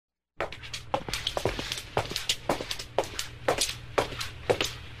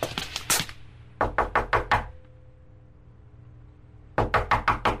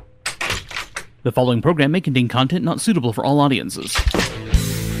The following program may contain content not suitable for all audiences.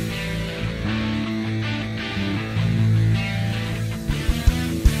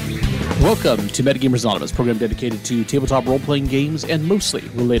 Welcome to Metagamers Anonymous, program dedicated to tabletop role-playing games and mostly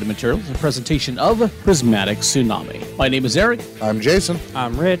related materials, a presentation of Prismatic Tsunami. My name is Eric. I'm Jason.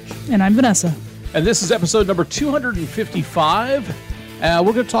 I'm Rich. And I'm Vanessa. And this is episode number 255. We're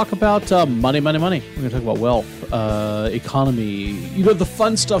going to talk about money. We're going to talk about wealth, economy, the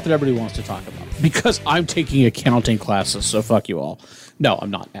fun stuff that everybody wants to talk about. Because I'm taking accounting classes, so fuck you all. No,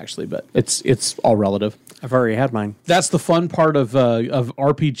 I'm not actually, but it's all relative. I've already had mine. That's the fun part of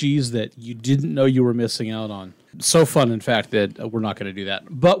RPGs that you didn't know you were missing out on. So fun, in fact, that we're not going to do that.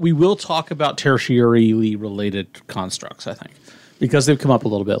 But we will talk about tertiarily related constructs, I think, because they've come up a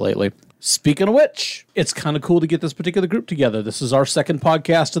little bit lately. Speaking of which, it's kind of cool to get this particular group together. This is our second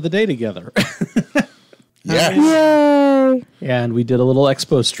podcast of the day together. Yeah. Yay! And we did a little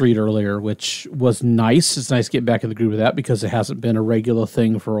Expo Street earlier, which was nice. It's nice to get back in the groove of that because it hasn't been a regular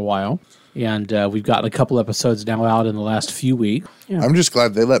thing for a while. And we've gotten a couple episodes now out in the last few weeks. Yeah. I'm just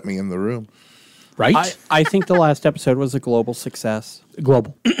glad they let me in the room. Right? I think the last episode was a global success.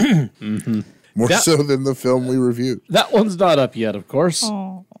 Global. More so than the film we reviewed. That one's not up yet, of course.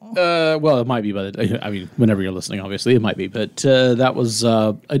 Aww. Well, it might be, whenever you're listening, obviously, it might be. But that was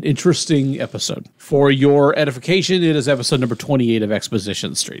an interesting episode. For your edification, it is episode number 28 of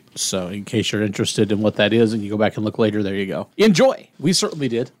Exposition Street. So in case you're interested in what that is and you go back and look later, there you go. Enjoy. We certainly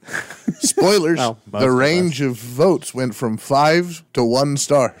did. Spoilers, Well, the range of votes went from 5 to 1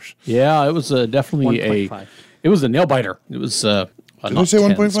 stars. Yeah, it was definitely 1.5. It was a nail biter. It was Did we say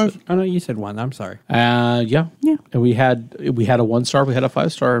 1.5? Oh, no, you said 1. I'm sorry. Yeah. Yeah. And we had a 1-star, we had a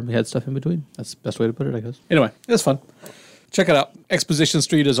 5-star, and we had stuff in between. That's the best way to put it, I guess. Anyway, it was fun. Check it out. Exposition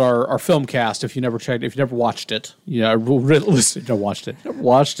Street is our film cast. If you never watched it, never watched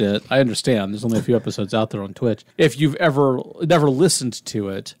it. I understand. There's only a few episodes out there on Twitch. If you've never listened to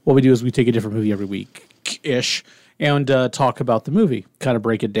it, what we do is we take a different movie every week-ish and talk about the movie, kind of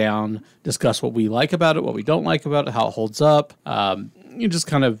break it down, discuss what we like about it, what we don't like about it, how it holds up. You just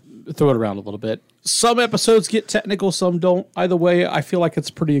kind of throw it around a little bit. Some episodes get technical, some don't. Either way, I feel like it's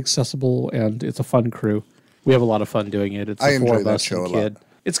pretty accessible, and it's a fun crew. We have a lot of fun doing it. It's I the four enjoy of that us show and a lot. Kid.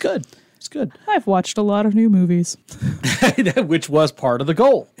 It's good. It's good. I've watched a lot of new movies. Which was part of the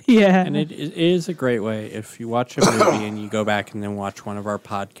goal. Yeah. And it is a great way. If you watch a movie and you go back and then watch one of our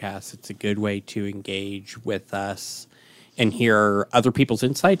podcasts, it's a good way to engage with us and hear other people's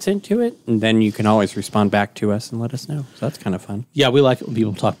insights into it. And then you can always respond back to us and let us know. So that's kind of fun. Yeah, we like it when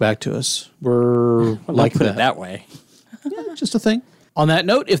people talk back to us. We're like Put it that way. Yeah, just a thing. On that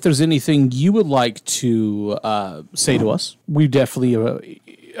note, if there's anything you would like to say to us, we definitely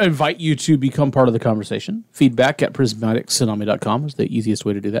invite you to become part of the conversation. Feedback at prismatictsunami.com is the easiest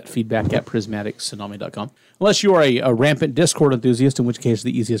way to do that. Feedback at prismatictsunami.com. Unless you are a rampant Discord enthusiast, in which case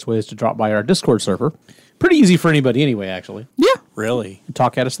the easiest way is to drop by our Discord server. Pretty easy for anybody anyway, actually. yeah. Really?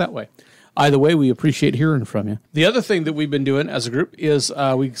 Talk at us that way. Either way, we appreciate hearing from you. The other thing that we've been doing as a group is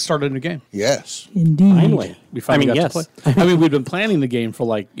we started a new game. Yes. Indeed. Finally. We finally got yes. to play. We've been planning the game for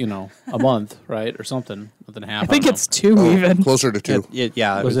a month, right, or something, month and a half. I think don't it's 2 even. Closer to 2.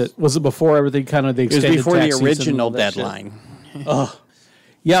 Yeah. know. Was it before everything kind of the It was extended before tax the season and original all that shit? deadline.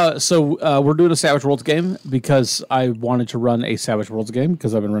 Yeah, so we're doing a Savage Worlds game because I wanted to run a Savage Worlds game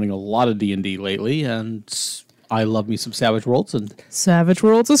because I've been running a lot of D&D lately, and I love me some Savage Worlds. And Savage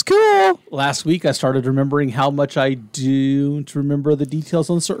Worlds is cool. last week I started remembering how much I do to remember the details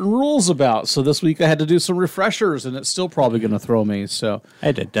on certain rules about. So this week I had to do some refreshers, and it's still probably going to throw me. So I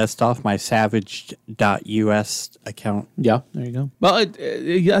had to dust off my savage.us account. yeah, there you go. Well,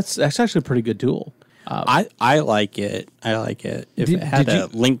 that's actually a pretty good tool. I like it. I like it. If Did- it had did a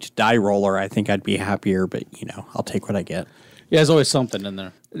linked die roller, I think I'd be happier. But I'll take what I get. Yeah, there's always something in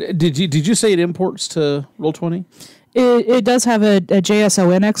there. Did you say it imports to Roll20? It does have a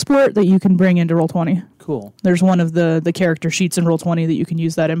JSON export that you can bring into Roll20. Cool. There's one of the character sheets in Roll20 that you can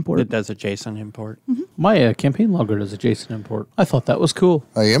use that import. It does a JSON import. My campaign logger does a JSON import. I thought that was cool.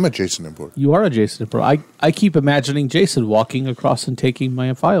 I am a Jason import. You are a JSON import. I keep imagining Jason walking across and taking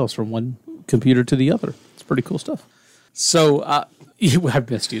my files from one computer to the other. It's pretty cool stuff. So I've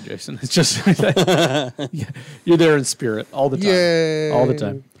missed you, Jason. It's just you're there in spirit all the time. Yay. All the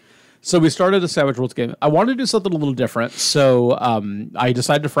time. So we started a Savage Worlds game. I wanted to do something a little different, so I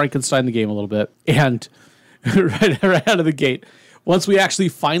decided to Frankenstein the game a little bit. And right out of the gate, once we actually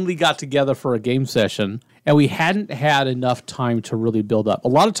finally got together for a game session, and we hadn't had enough time to really build up. A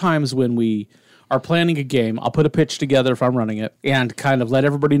lot of times when we are planning a game, I'll put a pitch together if I'm running it and kind of let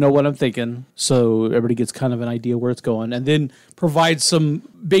everybody know what I'm thinking so everybody gets kind of an idea where it's going, and then provide some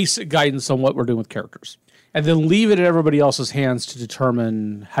basic guidance on what we're doing with characters. And then leave it in everybody else's hands to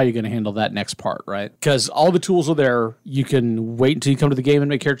determine how you're going to handle that next part, right? Because all the tools are there. You can wait until you come to the game and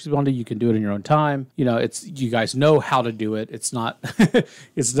make characters you want to. You can do it in your own time. You know, you guys know how to do it. It's not,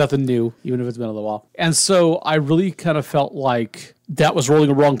 it's nothing new, even if it's been a little while. And so I really kind of felt like that was rolling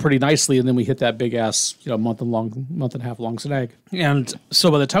along pretty nicely, and then we hit that big ass, month and a half long snag. And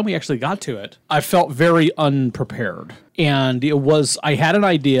so by the time we actually got to it, I felt very unprepared. And I had an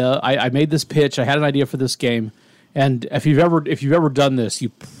idea. I made this pitch. I had an idea for this game. And if you've ever done this,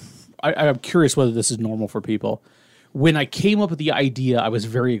 I'm curious whether this is normal for people. When I came up with the idea, I was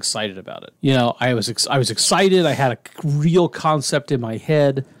very excited about it. I was excited. I had a real concept in my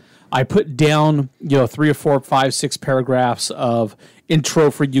head. I put down, 3 or 4, 5, 6 paragraphs of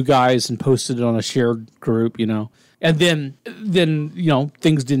intro for you guys and posted it on a shared group, And then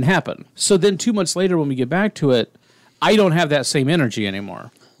things didn't happen. So then 2 months later when we get back to it, I don't have that same energy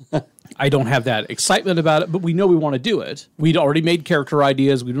anymore. I don't have that excitement about it, but we know we want to do it. We'd already made character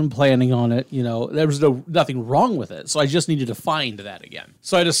ideas. We'd been planning on it. There was nothing wrong with it. So I just needed to find that again.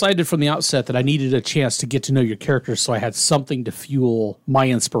 So I decided from the outset that I needed a chance to get to know your characters so I had something to fuel my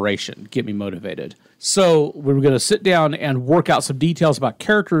inspiration, get me motivated. So we were going to sit down and work out some details about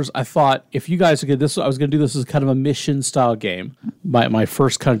characters. I thought if you guys could this, I was going to do this as kind of a mission style game. My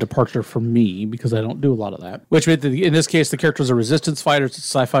first kind of departure for me, because I don't do a lot of that. Which meant that in this case, the characters are resistance fighters. It's a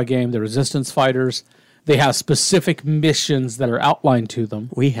sci-fi game. They're resistance fighters. They have specific missions that are outlined to them.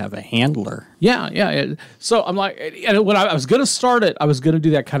 We have a handler. Yeah. So I'm like, and when I was going to start it, I was going to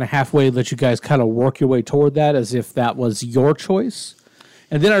do that kind of halfway, let you guys kind of work your way toward that as if that was your choice.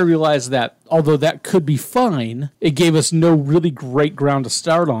 And then I realized that although that could be fine, it gave us no really great ground to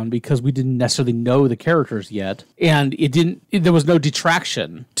start on because we didn't necessarily know the characters yet. And there was no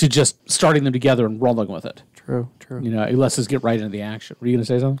detraction to just starting them together and rolling with it. True. It lets us get right into the action. Were you going to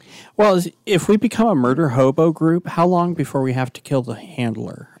say something? Well, if we become a murder hobo group, how long before we have to kill the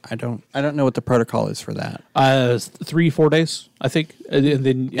handler? I don't know what the protocol is for that. 3-4 days, I think. And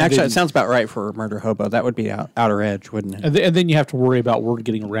then it sounds about right for a murder hobo. That would be outer edge, wouldn't it? And then you have to worry about word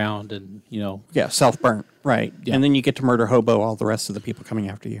getting around and, Yeah, self-burn. Right. Yeah. And then you get to murder hobo all the rest of the people coming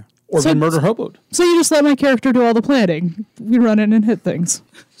after you. Or be murder hoboed. So you just let my character do all the planning. We run in and hit things.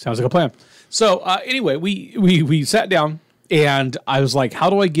 Sounds like a plan. So anyway, we sat down, and I was like, how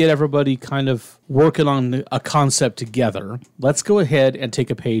do I get everybody kind of working on a concept together? Let's go ahead and take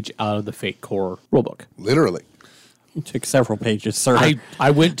a page out of the Fate Core rulebook. Literally. You took several pages, sir.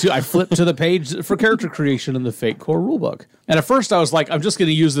 I flipped to the page for character creation in the Fate Core rulebook. And at first I was like, I'm just going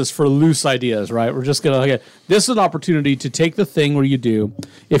to use this for loose ideas, right? We're just going to, this is an opportunity to take the thing where you do,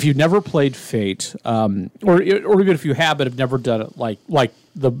 if you've never played Fate, or even if you have but have never done it, like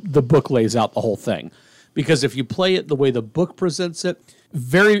the book lays out the whole thing. Because if you play it the way the book presents it,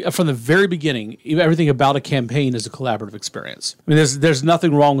 from the very beginning, everything about a campaign is a collaborative experience. I mean, there's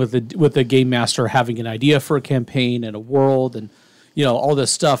nothing wrong with the game master having an idea for a campaign and a world and all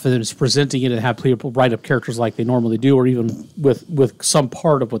this stuff, and then just presenting it and have people write up characters like they normally do, or even with some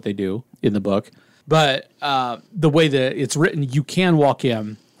part of what they do in the book. But the way that it's written, you can walk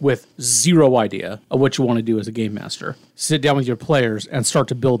in with zero idea of what you want to do as a game master. Sit down with your players and start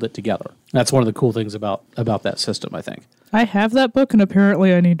to build it together. That's one of the cool things about that system, I think. I have that book, and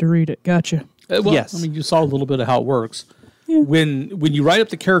apparently I need to read it. Gotcha. Yes. I mean, you saw a little bit of how it works. Yeah. When you write up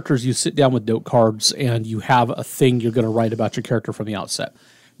the characters, you sit down with note cards, and you have a thing you're going to write about your character from the outset.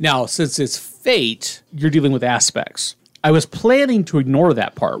 Now, since it's Fate, you're dealing with aspects. I was planning to ignore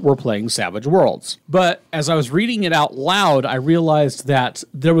that part. We're playing Savage Worlds. But as I was reading it out loud, I realized that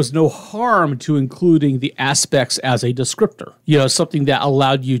there was no harm to including the aspects as a descriptor. Something that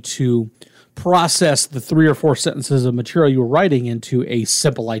allowed you to process the 3 or 4 sentences of material you were writing into a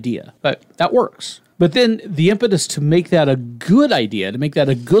simple idea. But that works. But then the impetus to make that a good idea, to make that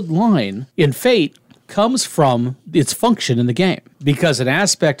a good line in Fate, comes from its function in the game, because an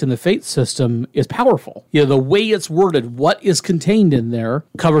aspect in the Fate system is powerful. The way it's worded, what is contained in there,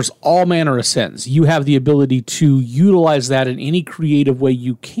 covers all manner of sins. You have the ability to utilize that in any creative way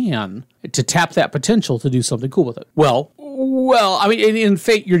you can to tap that potential to do something cool with it. Well, I mean, in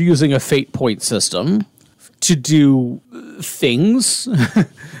Fate, you're using a fate point system to do things.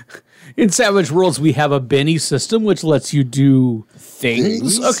 In Savage Worlds, we have a Benny system, which lets you do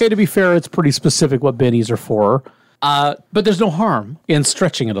things. Okay, to be fair, it's pretty specific what Bennies are for. But there's no harm in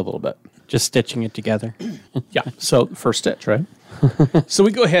stretching it a little bit. Just stitching it together. Yeah, so first stitch, right? So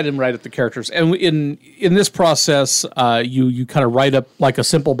we go ahead and write up the characters, and in this process, you kind of write up like a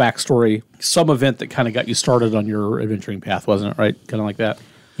simple backstory, some event that kind of got you started on your adventuring path, wasn't it? Right, kind of like that.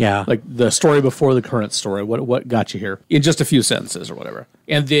 Yeah. Like the story before the current story. What got you here in just a few sentences or whatever,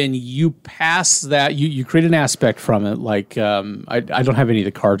 and then you pass that. You create an aspect from it. Like I don't have any of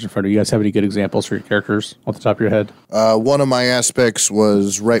the cards in front of you. You guys have any good examples for your characters off the top of your head? One of my aspects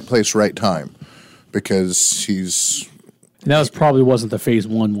was right place, right time, because he's. And that wasn't the phase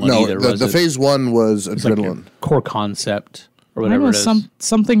one either. The phase one was It's like adrenaline. your core concept or Mine whatever was it is.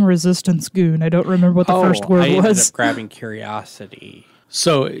 something resistance goon. I don't remember what the first word I ended was. up grabbing curiosity.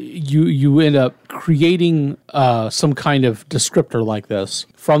 So you end up creating some kind of descriptor like this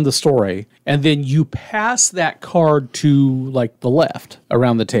from the story, and then you pass that card to like the left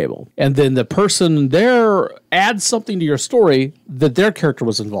around the table, and then the person there adds something to your story that their character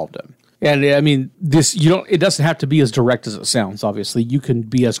was involved in. And I mean, it doesn't have to be as direct as it sounds, obviously. You can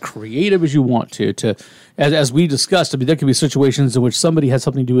be as creative as you want to as we discussed. I mean, there could be situations in which somebody had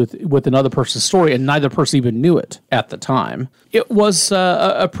something to do with another person's story and neither person even knew it at the time. It was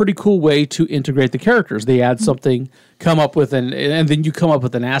a pretty cool way to integrate the characters. They add something, come up with and then you come up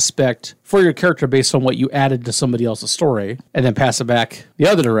with an aspect for your character based on what you added to somebody else's story, and then pass it back the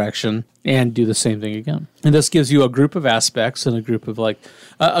other direction and do the same thing again. And this gives you a group of aspects and a group of like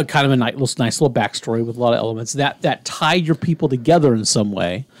a kind of a nice little backstory with a lot of elements that tie your people together in some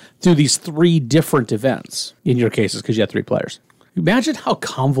way through these 3 different events in your cases, because you had 3 players. Imagine how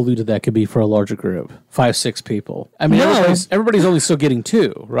convoluted that could be for a larger group, 5, 6 people. I mean, everybody's only still getting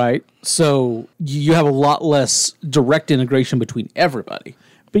 2, right? So you have a lot less direct integration between everybody.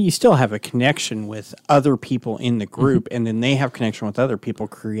 But you still have a connection with other people in the group, and then they have connection with other people,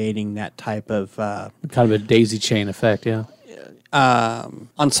 creating that type of Kind of a daisy chain effect, yeah.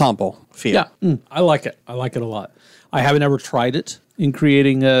 ensemble feel. Yeah, I like it. I like it a lot. I haven't ever tried it in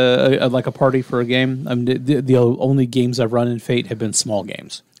creating a party for a game. I mean, the only games I've run in Fate have been small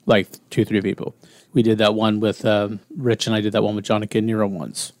games, like 2, 3 people. We did that one with Rich, and I did that one with Jonica and Nero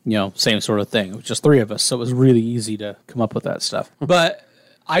once. Same sort of thing. It was just 3 of us, so it was really easy to come up with that stuff. But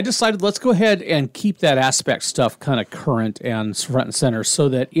I decided let's go ahead and keep that aspect stuff kind of current and front and center, so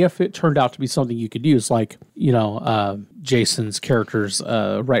that if it turned out to be something you could use, like, Jason's character's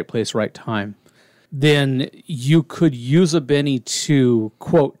right place, right time, then you could use a Benny to,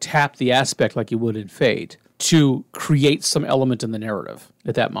 quote, tap the aspect like you would in Fate to create some element in the narrative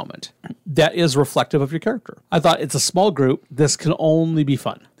at that moment that is reflective of your character. I thought, it's a small group. This can only be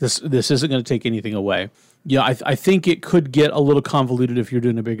fun. This isn't going to take anything away. Yeah, I think it could get a little convoluted if you're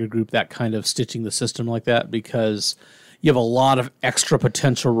doing a bigger group, that kind of stitching the system like that, because you have a lot of extra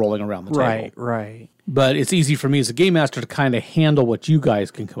potential rolling around the table. Right. But it's easy for me as a game master to kind of handle what you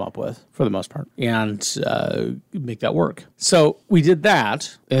guys can come up with, for the most part, and make that work. So we did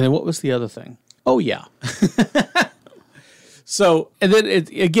that, and then what was the other thing? Oh, yeah. So, and then,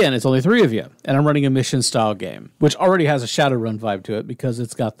 it's only 3 of you, and I'm running a mission-style game, which already has a Shadowrun vibe to it, because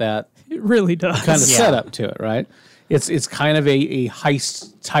it's got that It really does. kind of setup to it, right? It's kind of a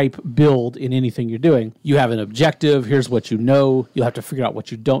heist-type build in anything you're doing. You have an objective. Here's what you know. You'll have to figure out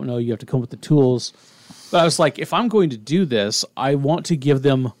what you don't know. You have to come up with the tools. But I was like, if I'm going to do this, I want to give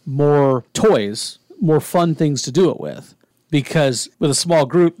them more toys, more fun things to do it with. Because with a small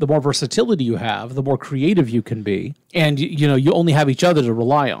group, the more versatility you have, the more creative you can be. And, you only have each other to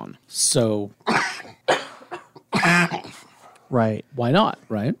rely on. So, Right. why not,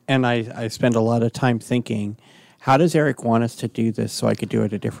 right? And I spend a lot of time thinking, how does Eric want us to do this so I could do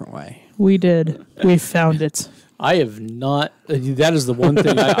it a different way? We did. We found it. I have not. That is the one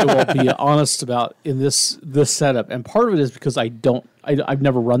thing I will be honest about in this setup, and part of it is because I've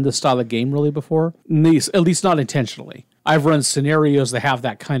never run this style of game really before, at least not intentionally. I've run scenarios that have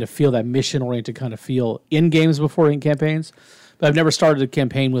that kind of feel, that mission-oriented kind of feel in games before, in campaigns, but I've never started a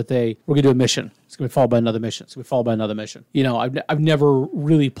campaign with we're going to do a mission. It's going to be followed by another mission. It's going to be followed by another mission. I've never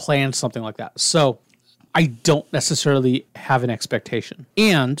really planned something like that. So I don't necessarily have an expectation.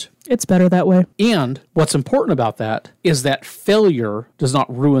 And It's better that way. what's important about that is that failure does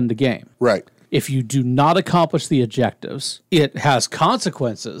not ruin the game. Right. If you do not accomplish the objectives, it has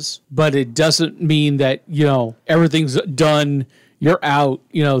consequences, but it doesn't mean that, everything's done, you're out,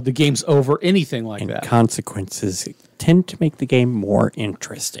 the game's over, anything like that. Consequences tend to make the game more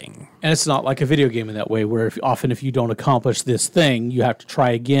interesting. And it's not like a video game in that way, where if you don't accomplish this thing, you have to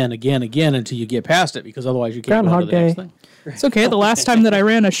try again until you get past it, because otherwise you can't go on to the next thing. It's okay. The last time that I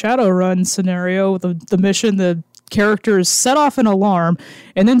ran a Shadowrun scenario, the mission, the characters set off an alarm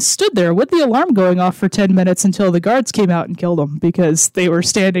and then stood there with the alarm going off for 10 minutes until the guards came out and killed them, because they were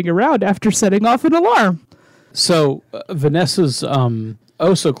standing around after setting off an alarm. So Vanessa's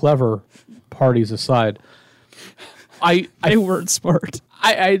oh so clever parties aside, They weren't smart.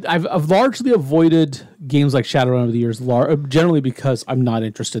 I've largely avoided games like Shadowrun over the years, generally because I'm not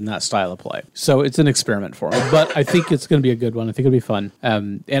interested in that style of play. So it's an experiment for me, but I think it's going to be a good one. I think it'll be fun.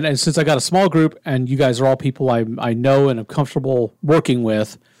 And since I got a small group and you guys are all people I know and I'm comfortable working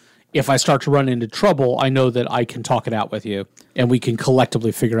with, if I start to run into trouble, I know that I can talk it out with you and we can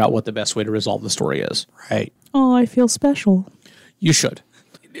collectively figure out what the best way to resolve the story is. Right. Oh, I feel special. You should.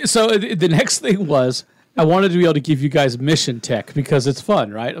 So the next thing was I wanted to be able to give you guys mission tech because it's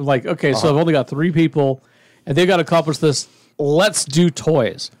fun, right? I'm like, okay, so I've only got 3 people and they've got to accomplish this. Let's do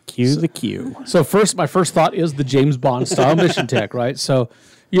toys. Cue the cue. So my first thought is the James Bond style mission tech, right? So,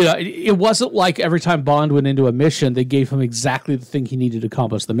 it wasn't like every time Bond went into a mission, they gave him exactly the thing he needed to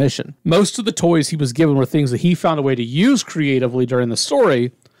accomplish the mission. Most of the toys he was given were things that he found a way to use creatively during the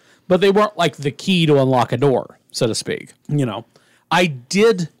story, but they weren't like the key to unlock a door, so to speak. I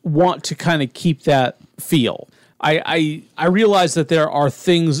did want to kind of keep that feel. I realize that there are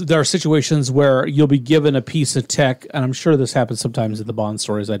situations where you'll be given a piece of tech, and I'm sure this happens sometimes in the Bond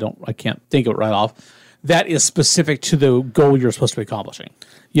stories. I can't think of it right off. That is specific to the goal you're supposed to be accomplishing.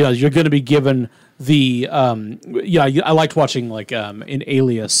 You're going to be given the. I liked watching in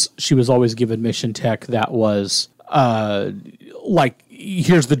Alias. She was always given mission tech that was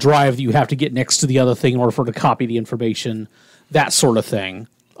here's the drive that you have to get next to the other thing in order for it to copy the information. That sort of thing.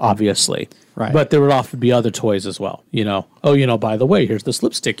 Obviously. Right. But there would often be other toys as well. By the way, here's this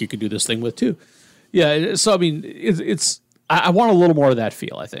lipstick you could do this thing with too. Yeah. So, I mean, I want a little more of that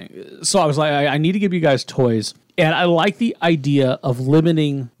feel, I think. So I was like, I need to give you guys toys. And I like the idea of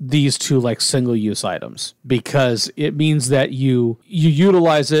limiting these to single-use items because it means that you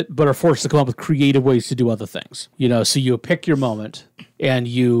utilize it but are forced to come up with creative ways to do other things. So you pick your moment and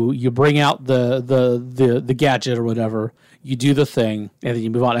you bring out the gadget or whatever. You do the thing, and then you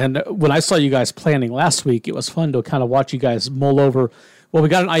move on. And when I saw you guys planning last week, it was fun to kind of watch you guys mull over, well, we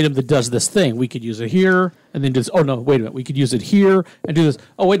got an item that does this thing. We could use it here, and then just, oh, no, wait a minute. We could use it here and do this.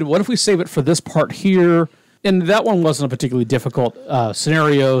 Oh, wait a minute. What if we save it for this part here? And that one wasn't a particularly difficult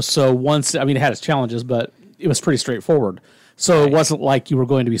scenario. So it had its challenges, but it was pretty straightforward. So It wasn't like you were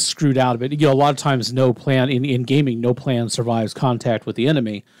going to be screwed out of it. A lot of times no plan, in gaming, no plan survives contact with the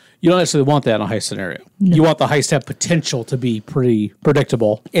enemy. You don't necessarily want that in a heist scenario. No. You want the heist to have potential to be pretty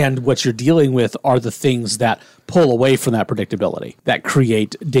predictable. And what you're dealing with are the things that pull away from that predictability, that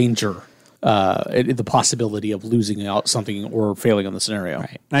create danger, the possibility of losing out something or failing on the scenario.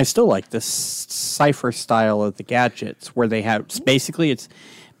 Right. And I still like this Cypher style of the gadgets where they have, basically it's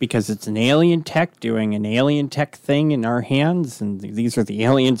because it's an alien tech doing an alien tech thing in our hands. And these are the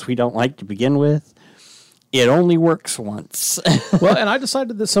aliens we don't like to begin with. It only works once. Well, and I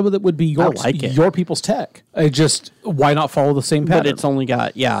decided that some of it would be your people's tech. Why not follow the same pattern? But it's only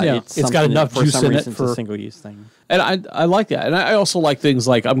got, it's got enough juice in it for a single-use thing. And I like that. And I also like things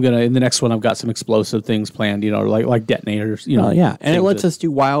like in the next one, I've got some explosive things planned, like detonators. And it lets us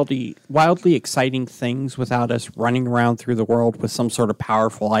do wildly exciting things without us running around through the world with some sort of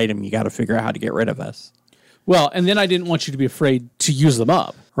powerful item. You got to figure out how to get rid of us. Well, and then I didn't want you to be afraid to use them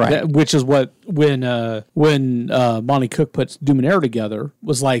up. Right. Which is what, when Monty Cook puts Numenera together,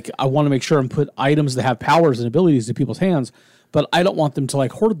 was like, I want to make sure and put items that have powers and abilities in people's hands, but I don't want them to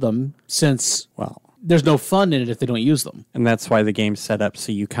hoard them since, there's no fun in it if they don't use them. And that's why the game's set up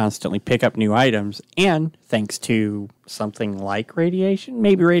so you constantly pick up new items, and thanks to something like radiation,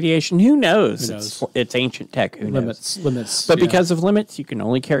 maybe radiation, who knows? It's ancient tech, who knows? Limits. But because of limits, you can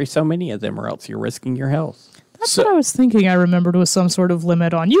only carry so many of them or else you're risking your health. That's what I was thinking. I remembered was some sort of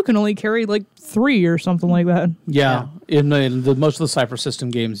limit on. You can only carry 3 or something like that. Yeah. In most of the Cypher system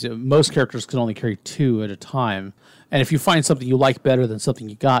games, most characters can only carry 2 at a time. And if you find something you like better than something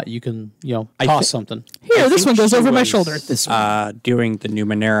you got, you can, toss something. Here, this one goes over my shoulder. This one. Doing the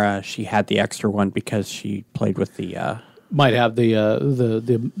Numenera, she had the extra one because she played with the... Might have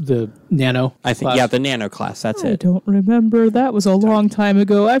the nano. I think, class. the nano class. That's it. I don't remember. That was a long time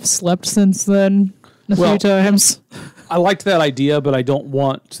ago. I've slept since then a few times. I liked that idea, but I don't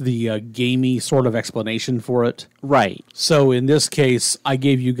want the gamey sort of explanation for it. Right. So in this case, I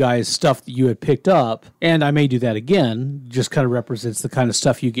gave you guys stuff that you had picked up, and I may do that again. Just kind of represents the kind of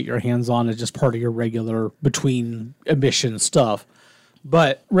stuff you get your hands on as just part of your regular between mission stuff.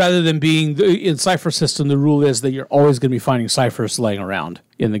 But rather than being in Cypher system, the rule is that you're always going to be finding ciphers laying around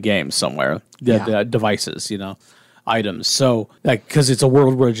in the game somewhere, the devices, items. So, because it's a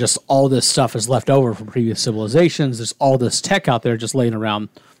world where just all this stuff is left over from previous civilizations, there's all this tech out there just laying around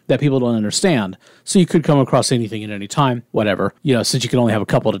that people don't understand. So you could come across anything at any time, whatever. Since you can only have a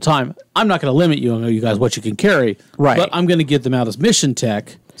couple at a time, I'm not going to limit you guys what you can carry. Right. But I'm going to get them out as mission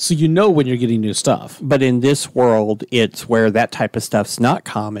tech so when you're getting new stuff. But in this world, it's where that type of stuff's not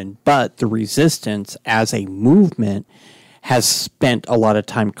common, but the Resistance as a movement has spent a lot of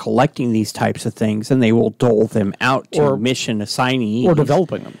time collecting these types of things, and they will dole them out to mission assignees. Or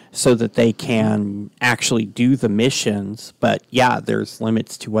developing them. So that they can actually do the missions. But yeah, there's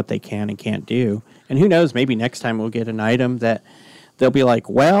limits to what they can and can't do. And who knows, maybe next time we'll get an item that they'll be like,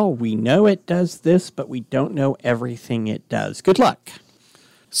 well, we know it does this, but we don't know everything it does. Good luck.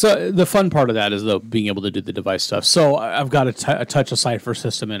 So the fun part of that is, though, being able to do the device stuff. So I've got a touch of Cypher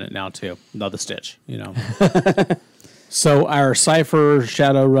system in it now, too. Another Stitch, So our Cypher,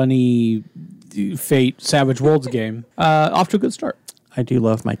 Shadowrunny, Fate, Savage Worlds game, off to a good start. I do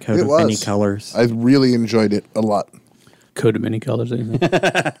love my coat of many colors. I really enjoyed it a lot. Coat of many colors, anything.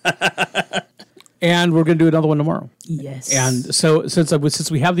 And we're going to do another one tomorrow. Yes. And so since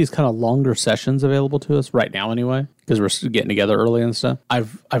we have these kind of longer sessions available to us right now anyway, because we're getting together early and stuff,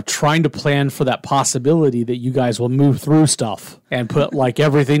 I've trying to plan for that possibility that you guys will move through stuff and put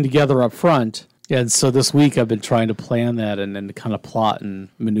everything together up front. And so this week I've been trying to plan that and then kind of plot and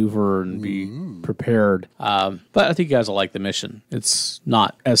maneuver and be prepared. But I think you guys will like the mission. It's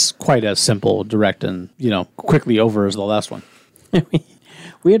not quite as simple, direct, and quickly over as the last one.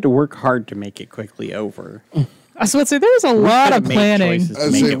 We had to work hard to make it quickly over. I was about to say, there was a lot of planning.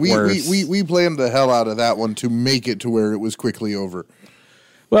 We planned the hell out of that one to make it to where it was quickly over.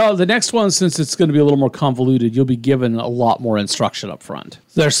 Well, the next one, since it's going to be a little more convoluted, you'll be given a lot more instruction up front.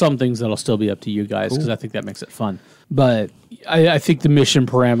 There's some things that'll still be up to you guys because I think that makes it fun. But I think the mission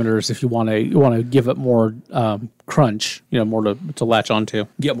parameters, if you want to give it more crunch, more to latch onto,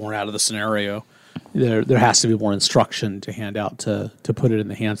 get more out of the scenario, there has to be more instruction to hand out to put it in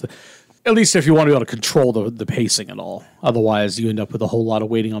the hands. At least if you want to be able to control the pacing at all. Otherwise, you end up with a whole lot of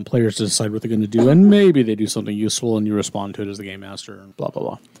waiting on players to decide what they're going to do, and maybe they do something useful, and you respond to it as the game master, and blah,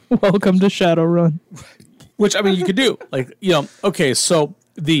 blah, blah. Welcome to Shadowrun. Which, you could do. Okay, so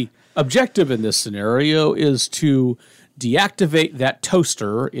the objective in this scenario is to deactivate that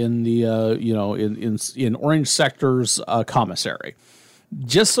toaster in the, in Orange Sector's commissary.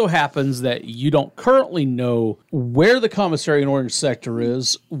 Just so happens that you don't currently know where the commissary in Orange Sector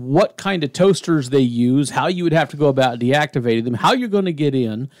is, what kind of toasters they use, how you would have to go about deactivating them, how you're going to get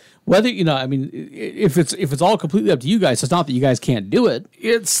in, whether, if it's all completely up to you guys. It's not that you guys can't do it.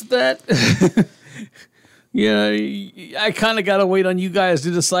 It's that, I kind of got to wait on you guys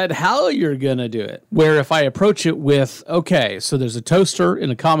to decide how you're going to do it. Where if I approach it with, okay, so there's a toaster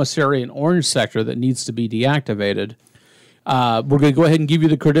in a commissary in Orange Sector that needs to be deactivated. We're going to go ahead and give you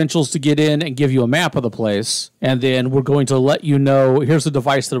the credentials to get in and give you a map of the place. And then we're going to let you know, here's a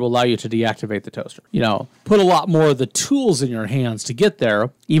device that will allow you to deactivate the toaster. Put a lot more of the tools in your hands to get there,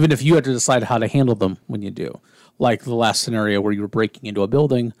 even if you have to decide how to handle them when you do. Like the last scenario where you were breaking into a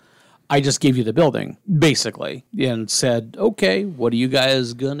building. I just gave you the building, basically, and said, okay, what are you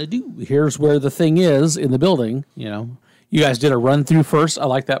guys going to do? Here's where the thing is in the building, You guys did a run through first. I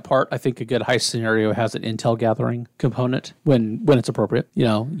like that part. I think a good heist scenario has an intel gathering component when it's appropriate.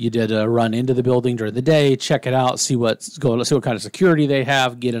 You did a run into the building during the day, check it out, see what's going on, see what kind of security they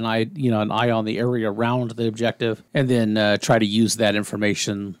have, get an eye on the area around the objective, and then try to use that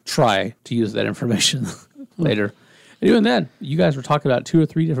information later. And even then, you guys were talking about 2 or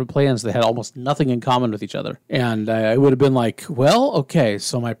 3 different plans that had almost nothing in common with each other. And I would have been like, well, okay,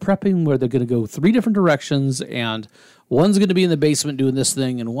 so my prepping where they're going to go 3 different directions, and one's going to be in the basement doing this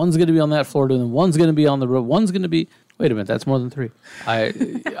thing, and one's going to be on that floor doing it, one's going to be on the roof, one's going to be... Wait a minute, that's more than 3.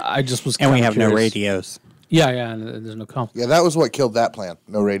 I just was and we have curious. No radios. Yeah, and there's no comp. Yeah, that was what killed that plan.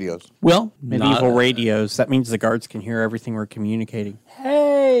 No radios. Well, medieval radios. That means the guards can hear everything we're communicating.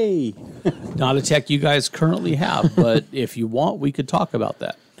 Hey! Not a tech you guys currently have, but if you want, we could talk about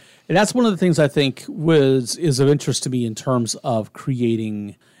that. And that's one of the things I think is of interest to me in terms of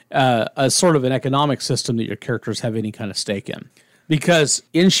creating a sort of an economic system that your characters have any kind of stake in. Because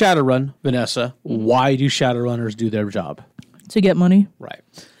in Shadowrun, Vanessa, why do Shadowrunners do their job? To get money. Right.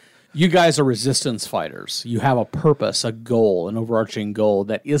 You guys are resistance fighters. You have a purpose, a goal, an overarching goal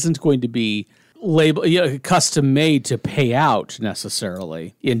that isn't going to be custom made to pay out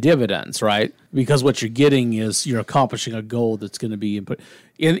necessarily in dividends, right? Because what you're getting is you're accomplishing a goal that's going to be input.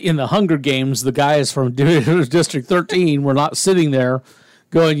 In the Hunger Games, the guys from District 13 were not sitting there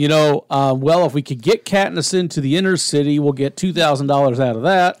going, well, if we could get Katniss into the inner city, we'll get $2,000 out of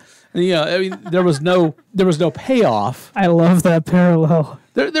that. I mean, there was no payoff. I love that parallel.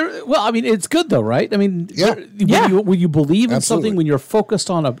 Well, I mean, it's good though, right? I mean, Yeah. when you believe in Absolutely. something, when you're focused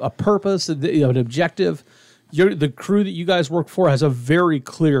on a purpose, an objective, the crew that you guys work for has a very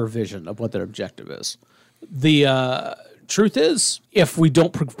clear vision of what their objective is. The truth is, if we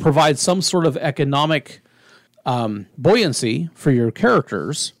don't provide some sort of economic buoyancy for your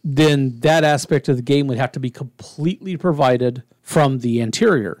characters, then that aspect of the game would have to be completely provided from the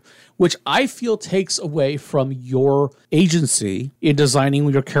interior, which I feel takes away from your agency in designing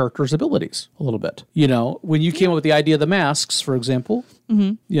your character's abilities a little bit. When you came up with the idea of the masks, for example,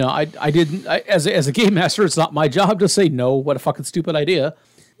 as a game master, it's not my job to say, no, what a fucking stupid idea.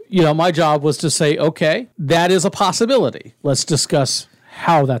 My job was to say, okay, that is a possibility. Let's discuss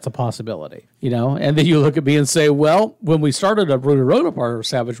how that's a possibility, and then you look at me and say, well, when we started to wrote up our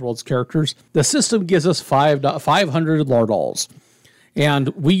Savage Worlds characters, the system gives us 500 Lardals. And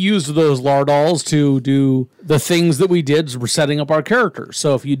we used those Lardals to do the things that we did for setting up our characters.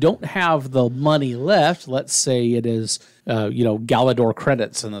 So if you don't have the money left, let's say it is, Galador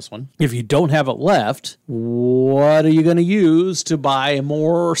credits in this one. If you don't have it left, what are you going to use to buy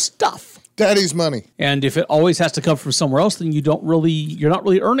more stuff? Daddy's money. And if it always has to come from somewhere else, then you're not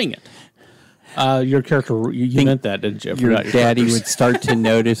really earning it. Your character, you meant that, didn't you? Your daddy would start to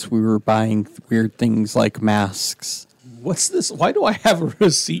notice we were buying weird things like masks. What's this? Why do I have a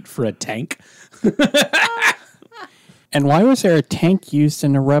receipt for a tank? And why was there a tank used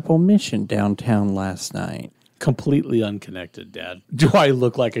in a rebel mission downtown last night? Completely unconnected, Dad. Do I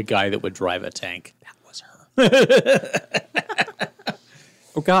look like a guy that would drive a tank? That was her.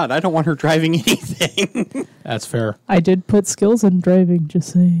 Oh, God, I don't want her driving anything. That's fair. I did put skills in driving,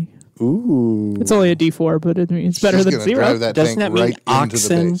 just saying. Ooh. It's only a D4, but it's better She's than gonna 0. drive that Doesn't tank that mean right into the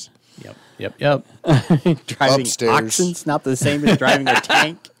oxen? base. Yep. Driving Upstairs. oxen's not the same as driving a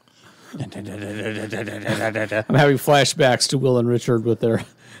tank. I'm having flashbacks to Will and Richard with their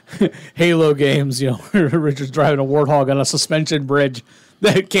Halo games. Richard's driving a Warthog on a suspension bridge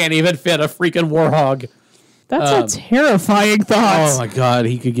that can't even fit a freaking Warthog. That's a terrifying thought. Oh my God,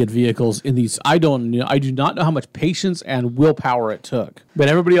 he could get vehicles in these. I do not know how much patience and willpower it took. But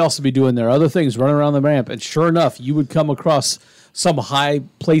everybody else would be doing their other things, running around the ramp, and sure enough, you would come across some high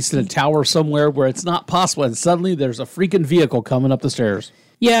place in a tower somewhere where it's not possible, and suddenly there's a freaking vehicle coming up the stairs.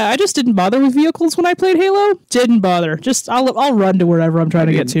 Yeah, I just didn't bother with vehicles when I played Halo. Didn't bother. Just I'll run to wherever I'm trying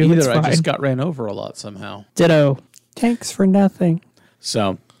to get to. It's I fine. just got ran over a lot somehow. Ditto. Tanks for nothing.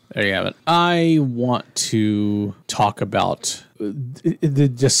 So there you have it. I want to talk about the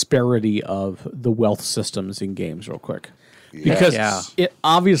disparity of the wealth systems in games real quick. Because it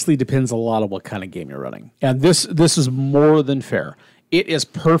obviously depends a lot on what kind of game you're running. And this is more than fair. It is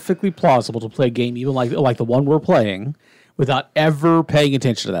perfectly plausible to play a game even like the one we're playing without ever paying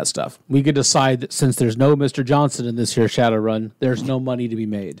attention to that stuff. We could decide that since there's no Mr. Johnson in this here Shadowrun, there's no money to be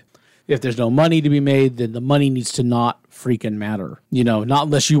made. If there's no money to be made, then the money needs to not freaking matter. Not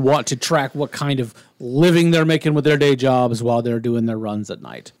unless you want to track what kind of living they're making with their day jobs while they're doing their runs at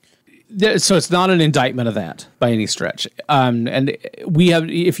night. So it's not an indictment of that by any stretch. And we have,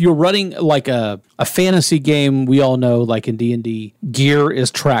 if you're running like a fantasy game, we all know, like in D&D, gear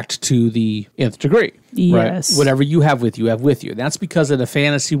is tracked to the nth degree. Yes. Right? Whatever you have with you, have with you. That's because in a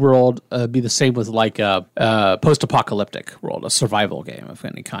fantasy world, be the same with like a post-apocalyptic world, a survival game of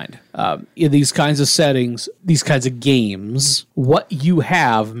any kind. In these kinds of settings, these kinds of games, what you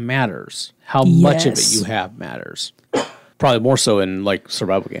have matters. How much of it you have matters. Probably more so in like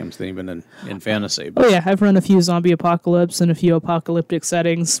survival games than even in fantasy. But. Oh yeah, I've run a few zombie apocalypse and a few apocalyptic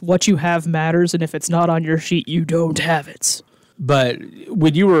settings. What you have matters, and if it's not on your sheet, you don't have it. But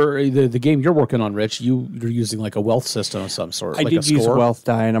when you were the game you're working on, Rich, you're using like a wealth system of some sort. I did use a wealth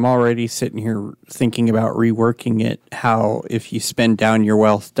die, and I'm already sitting here thinking about reworking it. How if you spend down your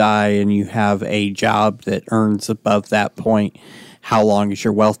wealth die and you have a job that earns above that point, how long is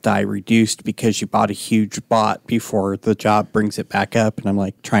your wealth die reduced because you bought a huge bot before the job brings it back up? And I'm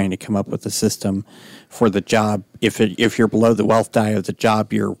like trying to come up with a system for the job. If you're below the wealth die of the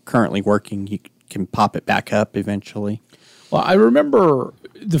job you're currently working, you can pop it back up eventually. Well, I remember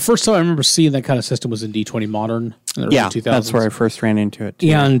the first time I remember seeing that kind of system was in D20 Modern in the early 2000s. That's where I first ran into it,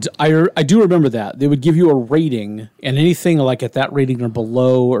 too. And I do remember that. They would give you a rating, and anything like at that rating or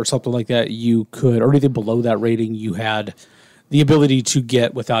below or something like that, you could, or anything below that rating, you had the ability to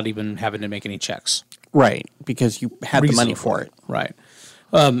get without even having to make any checks. Right, because you had the money for it. Right.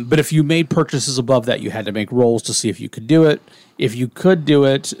 But if you made purchases above that, you had to make rolls to see if you could do it. If you could do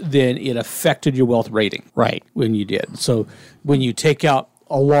it, then it affected your wealth rating. Right. When you did. So when you take out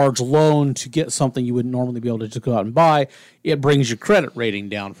a large loan to get something you wouldn't normally be able to just go out and buy, it brings your credit rating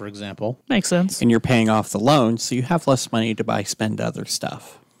down, for example. Makes sense. And you're paying off the loan, so you have less money to spend other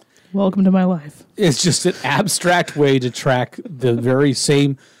stuff. Welcome to my life. It's just an abstract way to track the very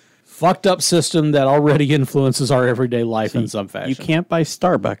same fucked up system that already influences our everyday life in some fashion. You can't buy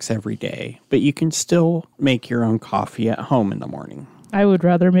Starbucks every day, but you can still make your own coffee at home in the morning. I would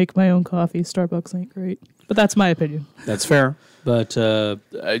rather make my own coffee. Starbucks ain't great. But that's my opinion. That's fair. But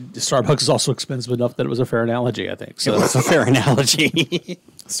Starbucks is also expensive enough that it was a fair analogy, I think. So That's a fair analogy.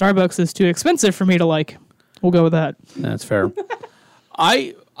 Starbucks is too expensive for me to like. We'll go with that. that's fair.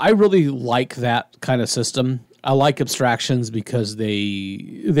 I really like that kind of system. I like abstractions because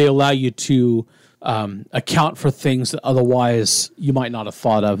they allow you to account for things that otherwise you might not have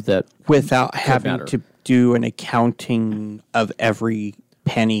thought of that Without having matter. to do an accounting of every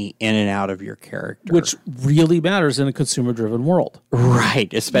penny in and out of your character. which really matters in a consumer-driven world.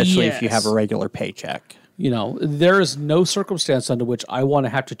 Right, especially if you Yes. have a regular paycheck. You know, there is no circumstance under which I want to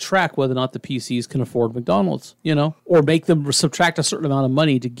have to track whether or not the PCs can afford McDonald's, you know, or make them subtract a certain amount of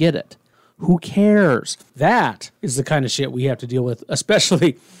money to get it. Who cares? That is the kind of shit we have to deal with,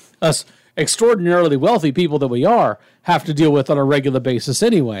 especially us extraordinarily wealthy people that we are, have to deal with on a regular basis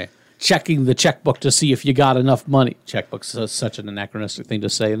anyway. Checking the checkbook to see if you got enough money. Checkbook's such an anachronistic thing to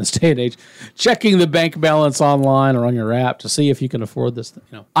say in this day and age. Checking the bank balance online or on your app to see if you can afford this.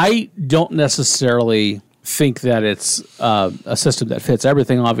 You know, I don't necessarily think that it's a system that fits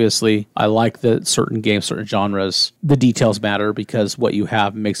everything. Obviously, I like that certain games, certain genres, the details matter because what you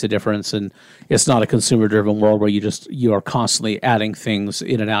have makes a difference, and it's not a consumer-driven world where you are constantly adding things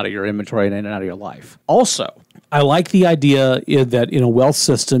in and out of your inventory and in and out of your life. Also, I like the idea that in a wealth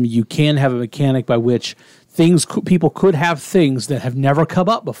system, you can have a mechanic by which people could have things that have never come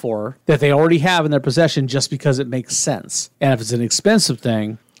up before that they already have in their possession just because it makes sense. And if it's an expensive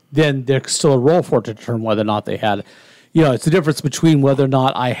thing, then there's still a role for it to determine whether or not they had. You know, it's the difference between whether or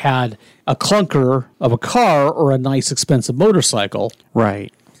not I had a clunker of a car or a nice expensive motorcycle.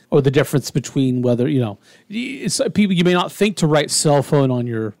 Right. Or the difference between whether, you know, it's people, you may not think to write cell phone on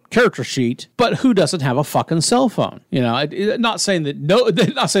your character sheet, but who doesn't have a fucking cell phone? You know, not saying that,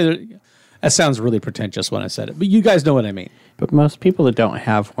 not saying that sounds really pretentious when I said it, but you guys know what I mean. But most people that don't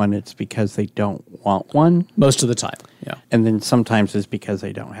have one, it's because they don't want one. Most of the time, yeah. And then sometimes it's because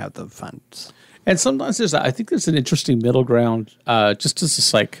they don't have the funds. And sometimes I think there's an interesting middle ground, just as a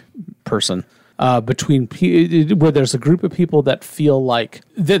psych person, between where there's a group of people that feel like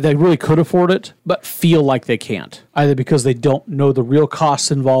they really could afford it, but feel like they can't, either because they don't know the real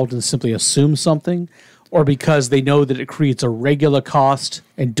costs involved and simply assume something, or because they know that it creates a regular cost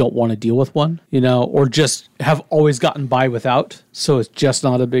and don't want to deal with one, you know, or just have always gotten by without, so it's just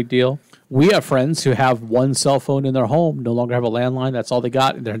not a big deal. We have friends who have one cell phone in their home, no longer have a landline. That's all they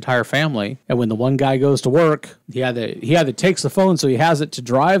got in their entire family. And when the one guy goes to work, he either takes the phone so he has it to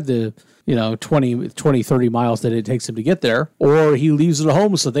drive the 20, 30 miles that it takes him to get there, or he leaves it at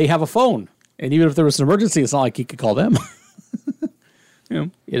home so they have a phone. And even if there was an emergency, it's not like he could call them. It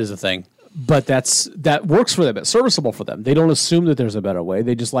is a thing. But that works for them. It's serviceable for them. They don't assume that there's a better way.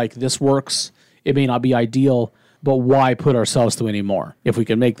 They just like, this works. It may not be ideal, but why put ourselves through any more? If we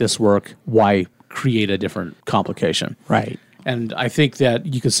can make this work, why create a different complication? Right. And I think that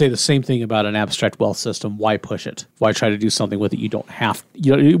you could say the same thing about an abstract wealth system. Why push it? Why try to do something with it you don't have,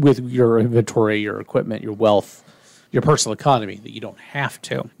 with your inventory, your equipment, your wealth, your personal economy, that you don't have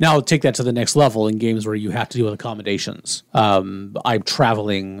to. Now take that to the next level in games where you have to deal with accommodations. I'm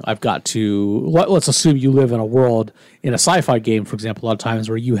traveling. I've got to, let's assume you live in a world, in a sci-fi game, for example, a lot of times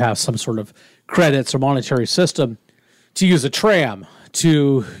where you have some sort of credits or monetary system to use a tram,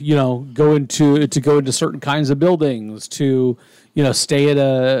 to go into certain kinds of buildings, to stay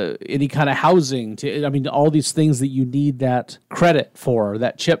at any kind of housing, all these things that you need that credit for,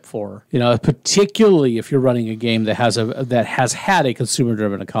 that chip for, particularly if you're running a game that has had a consumer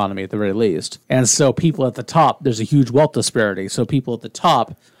driven economy at the very least. And so people at the top, there's a huge wealth disparity. So people at the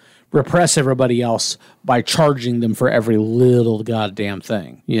top repress everybody else by charging them for every little goddamn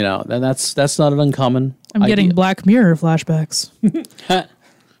thing, and that's not an uncommon I'm getting idea. Black Mirror flashbacks.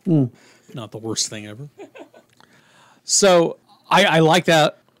 Not the worst thing ever. So I like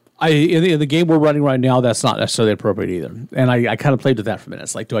that. In the game we're running right now, that's not necessarily appropriate either. And I kind of played with that for a minute.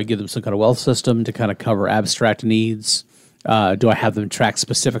 It's like, do I give them some kind of wealth system to kind of cover abstract needs Do I have them track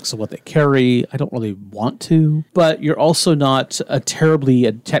specifics of what they carry? I don't really want to. But you're also not a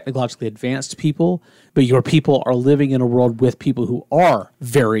terribly technologically advanced people, but your people are living in a world with people who are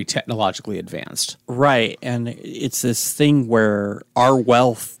very technologically advanced. Right. And it's this thing where our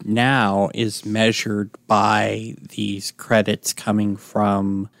wealth now is measured by these credits coming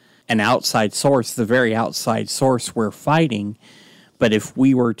from an outside source, the very outside source we're fighting. But if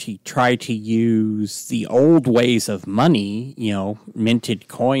we were to try to use the old ways of money, minted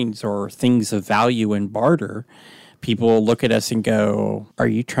coins or things of value in barter, people will look at us and go, are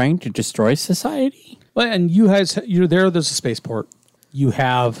you trying to destroy society? Well, and you guys, there's a spaceport. You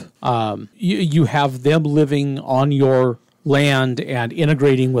have you have them living on your land and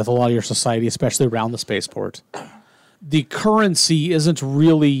integrating with a lot of your society, especially around the spaceport. The currency isn't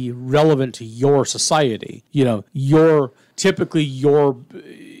really relevant to your society. Typically your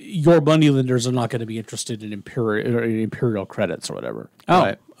moneylenders are not going to be interested in imperial credits or whatever. Oh,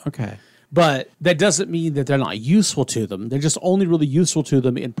 right? Okay. But that doesn't mean that they're not useful to them. They're just only really useful to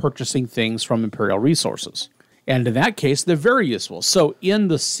them in purchasing things from imperial resources. And in that case, they're very useful. So in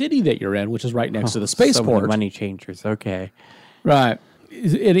the city that you're in, which is right next to the spaceport, money changers. Okay. right?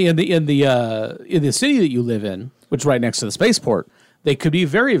 In the city that you live in, which is right next to the spaceport, they could be a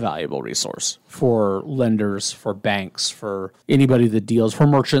very valuable resource for lenders, for banks, for anybody that deals, for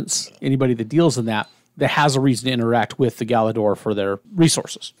merchants, anybody that deals in that has a reason to interact with the Galador for their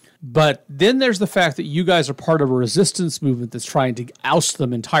resources. But then there's the fact that you guys are part of a resistance movement that's trying to oust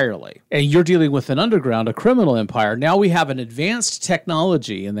them entirely. And you're dealing with an underground, a criminal empire. Now we have an advanced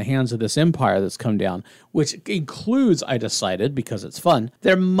technology in the hands of this empire that's come down, which includes, I decided, because it's fun,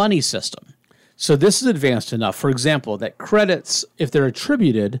 their money system. So this is advanced enough, for example, that credits, if they're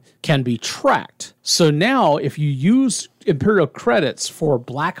attributed, can be tracked. So now if you use imperial credits for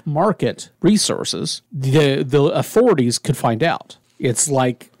black market resources, the authorities could find out. It's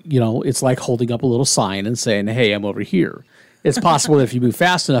like holding up a little sign and saying, hey, I'm over here. It's possible that if you move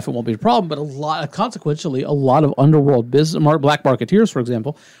fast enough, it won't be a problem. But consequentially, a lot of underworld black marketeers, for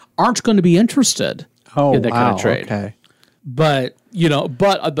example, aren't going to be interested in that kind of trade. Okay. But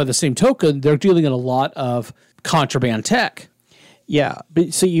by the same token, they're dealing in a lot of contraband tech. Yeah,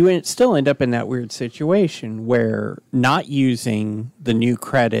 but so you still end up in that weird situation where not using the new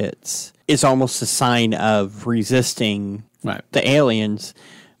credits is almost a sign of resisting the aliens,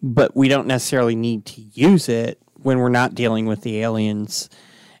 but we don't necessarily need to use it when we're not dealing with the aliens.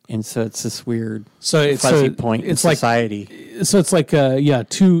 And so it's this weird fuzzy point in society. It's like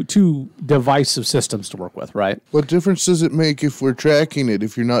two divisive systems to work with, right? What difference does it make if we're tracking it?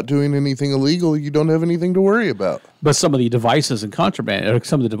 If you're not doing anything illegal, you don't have anything to worry about. But some of the devices and contraband, or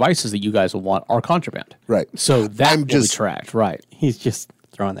some of the devices that you guys will want, are contraband. Right. So that will be tracked, right? He's just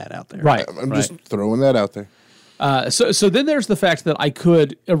throwing that out there. Right. I'm just throwing that out there. So then there's the fact that I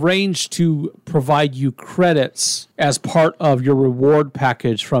could arrange to provide you credits as part of your reward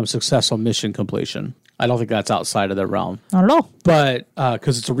package from successful mission completion. I don't think that's outside of their realm. I don't know. But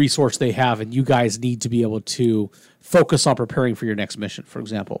because it's a resource they have and you guys need to be able to focus on preparing for your next mission, for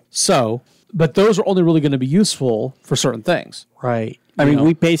example. But those are only really going to be useful for certain things. Right. I mean,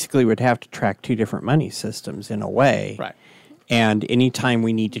 we basically would have to track two different money systems in a way. Right. And anytime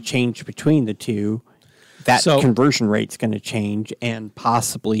we need to change between the two, that conversion rate's going to change, and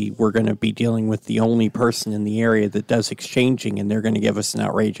possibly we're going to be dealing with the only person in the area that does exchanging, and they're going to give us an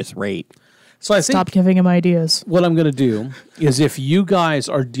outrageous rate. So I think Stop giving him ideas. What I'm going to do is if you guys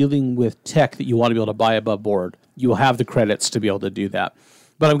are dealing with tech that you want to be able to buy above board, you will have the credits to be able to do that.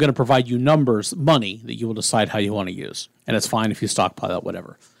 But I'm going to provide you money that you will decide how you want to use. And it's fine if you stockpile that,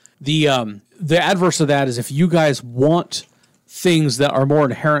 whatever. The adverse of that is if you guys want things that are more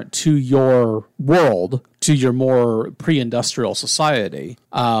inherent to your world, to your more pre-industrial society,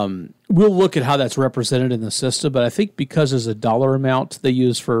 we'll look at how that's represented in the system. But I think because there's a dollar amount they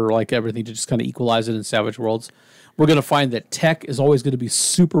use for like everything to just kind of equalize it in Savage Worlds, we're going to find that tech is always going to be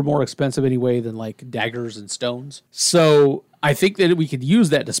super more expensive anyway than like daggers and stones. So I think that we could use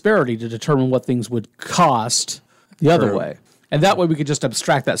that disparity to determine what things would cost the other way. And that way we could just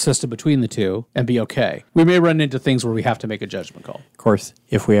abstract that system between the two and be okay. We may run into things where we have to make a judgment call. Of course,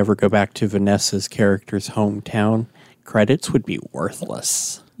 if we ever go back to Vanessa's character's hometown, credits would be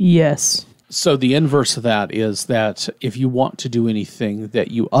worthless. Yes. So the inverse of that is that if you want to do anything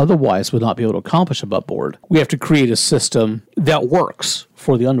that you otherwise would not be able to accomplish above board, we have to create a system that works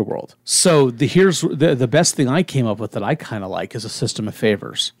for the underworld. So here's the best thing I came up with that I kind of like is a system of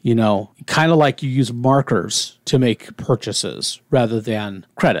favors. Kind of like you use markers to make purchases rather than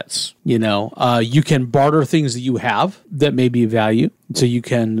credits. You can barter things that you have that may be of value. So you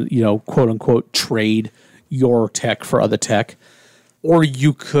can, quote unquote, trade your tech for other tech, or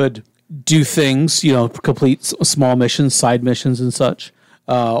you could do things, complete small missions, side missions and such,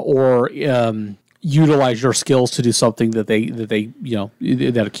 or utilize your skills to do something that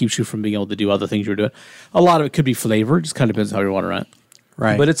that keeps you from being able to do other things you're doing. A lot of it could be flavor. It just kind of depends how you want to run it.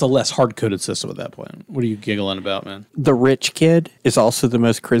 Right. But it's a less hard-coded system at that point. What are you giggling about, man? The rich kid is also the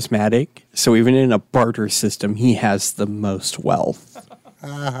most charismatic. So even in a barter system, he has the most wealth.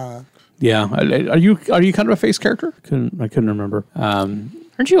 Yeah. Are you kind of a face character? I couldn't remember.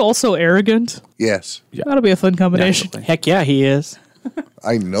 Aren't you also arrogant? Yes. Yeah. That'll be a fun combination. Naturally. Heck yeah, he is.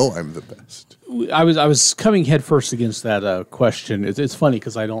 I know I'm the best. I was coming headfirst against that question. It's funny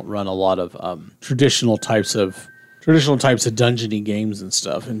because I don't run a lot of traditional types of dungeoning games and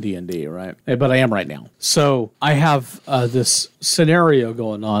stuff in D&D, right? But I am right now. So I have this scenario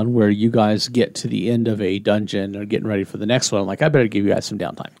going on where you guys get to the end of a dungeon or getting ready for the next one. I'm like, I better give you guys some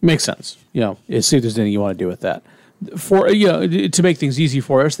downtime. Makes sense. See if there's anything you want to do with that. To make things easy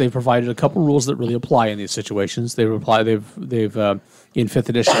for us, they've provided a couple rules that really apply in these situations. They've in 5th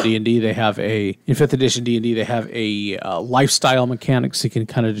edition D&D they have a lifestyle mechanic, so you can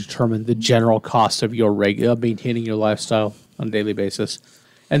kind of determine the general cost of your maintaining your lifestyle on a daily basis.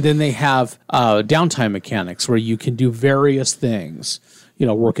 And then they have downtime mechanics where you can do various things.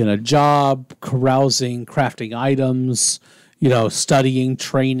 Working a job, carousing, crafting items, studying,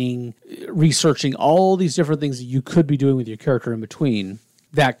 training, researching, all these different things that you could be doing with your character in between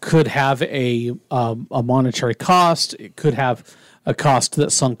that could have a monetary cost. It could have a cost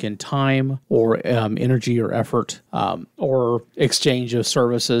that's sunk in time or energy or effort or exchange of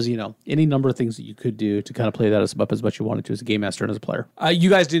services, any number of things that you could do to kind of play that up as much as you wanted to as a game master and as a player.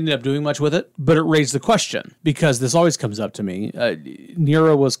 You guys didn't end up doing much with it, but it raised the question because this always comes up to me.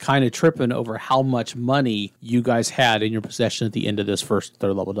 Nero was kind of tripping over how much money you guys had in your possession at the end of this first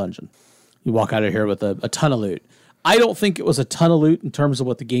 3rd level dungeon. You walk out of here with a ton of loot. I don't think it was a ton of loot in terms of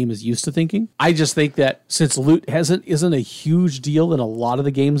what the game is used to thinking. I just think that since loot isn't a huge deal in a lot of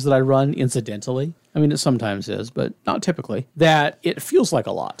the games that I run incidentally, I mean, it sometimes is, but not typically, that it feels like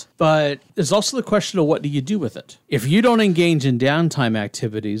a lot. But there's also the question of what do you do with it? If you don't engage in downtime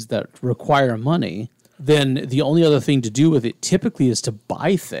activities that require money, then the only other thing to do with it typically is to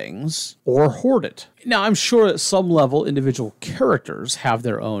buy things or hoard it. Now, I'm sure at some level, individual characters have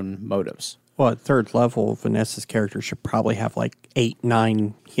their own motives. Well, at 3rd level, Vanessa's character should probably have like 8,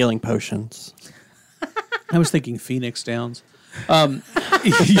 9 healing potions. I was thinking Phoenix Downs. You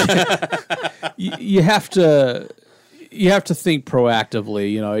have to think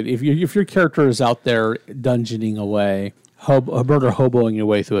proactively. If your character is out there dungeoning away, murder hoboing your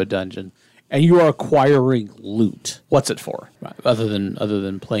way through a dungeon, and you are acquiring loot, what's it for? Right. Other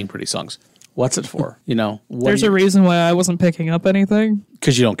than playing pretty songs. What's it for? There's a reason why I wasn't picking up anything.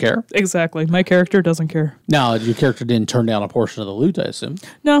 Because you don't care? Exactly. My character doesn't care. Now, your character didn't turn down a portion of the loot, I assume.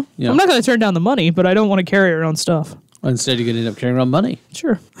 No. I'm not going to turn down the money, but I don't want to carry your own stuff. Instead, you're going to end up carrying around money.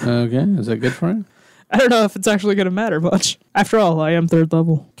 Sure. Okay. Is that good for you? I don't know if it's actually going to matter much. After all, I am 3rd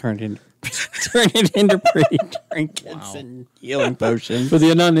level. Turn it into pretty trinkets and healing potions. For the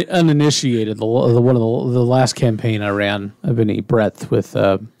uninitiated, one of the last campaign I ran of any breadth with,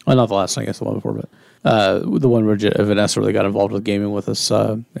 not the last one, I guess the one before, but the one where Vanessa really got involved with gaming with us,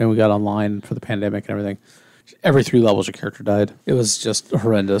 and we got online for the pandemic and everything. Every 3 levels, your character died. It was just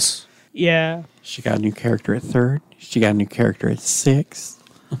horrendous. Yeah. She got a new character at 3rd. She got a new character at 6th.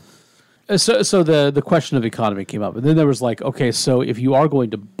 So the question of economy came up, and then there was like, okay, so if you are going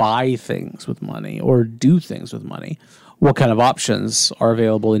to buy things with money or do things with money, what kind of options are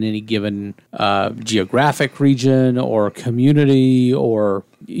available in any given geographic region or community or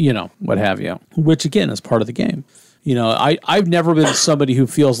what have you? Which again is part of the game. I've never been somebody who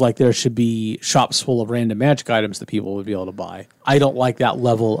feels like there should be shops full of random magic items that people would be able to buy. I don't like that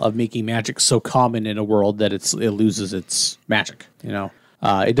level of making magic so common in a world that it loses its magic.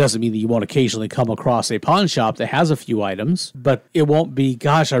 It doesn't mean that you won't occasionally come across a pawn shop that has a few items, but it won't be,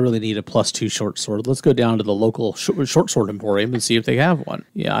 gosh, I really need a +2 short sword. Let's go down to the local short sword emporium and see if they have one.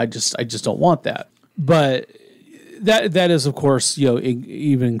 Yeah, I just don't want that. But that is, of course,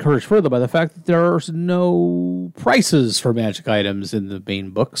 even encouraged further by the fact that there are no prices for magic items in the main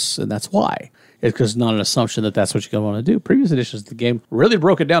books, and that's why. It's because not an assumption that that's what you're going to want to do. Previous editions of the game really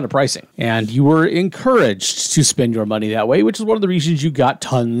broke it down to pricing, and you were encouraged to spend your money that way, which is one of the reasons you got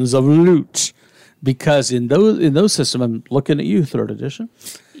tons of loot. Because in those systems, I'm looking at you, 3rd edition.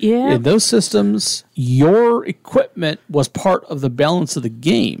 Yeah. In those systems, your equipment was part of the balance of the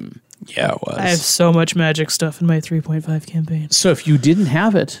game. Yeah, it was. I have so much magic stuff in my 3.5 campaign. So if you didn't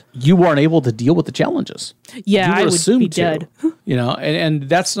have it, you weren't able to deal with the challenges. Yeah, You were I would assumed be to, dead. and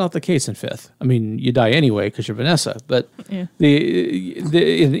that's not the case in 5th. I mean, you die anyway because you're Vanessa, but Yeah.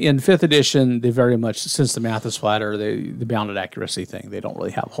 in 5th edition, they very much, since the math is flatter, the bounded accuracy thing, they don't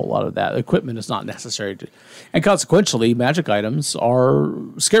really have a whole lot of that. Equipment is not necessary and consequentially, magic items are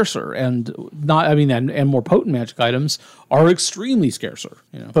scarcer and more potent magic items are extremely scarcer.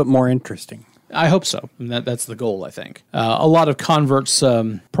 but more interesting. I hope so. And that's the goal, I think. A lot of converts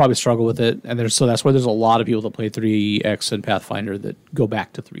probably struggle with it, and that's why there's a lot of people that play 3X and Pathfinder that go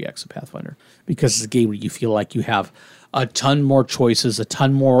back to 3X and Pathfinder, because it's a game where you feel like you have a ton more choices, a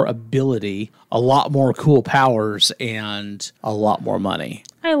ton more ability, a lot more cool powers, and a lot more money.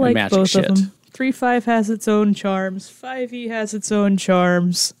 I like magic both shit. of them. 3.5 has its own charms. 5e has its own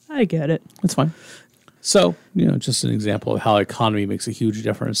charms. I get it. That's fine. So, just an example of how economy makes a huge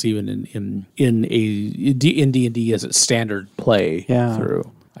difference, even in D&D as its standard play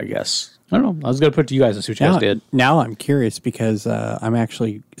through, I guess. I don't know. I was going to put it to you guys and see what you guys did. Now I'm curious because I'm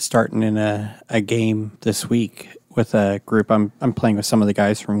actually starting in a game this week with a group. I'm playing with some of the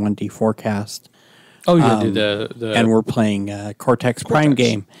guys from 1D Forecast. Oh, you did the and we're playing Cortex Prime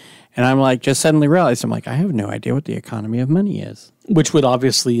game. And I'm like, just suddenly realized, I have no idea what the economy of money is. which would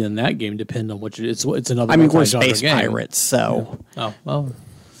obviously in that game depend on what it's another. I mean, we're multi-genre space game. pirates, so. Yeah. Oh, well,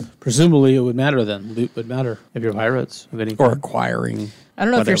 presumably it would matter then. Loot would matter if you're pirates of any Or kind. acquiring. I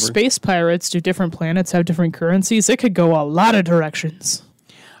don't know if whatever. you're space pirates. Do different planets have different currencies? It could go a lot of directions.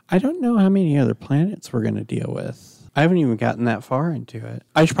 I don't know how many other planets we're going to deal with. I haven't even gotten that far into it.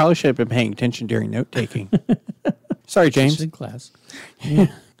 I probably should have been paying attention during note taking. Sorry, James. in class. He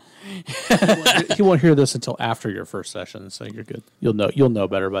won't hear this until after your first session, so you're good. You'll know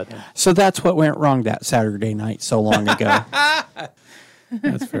better by then. So that's what went wrong that Saturday night so long ago.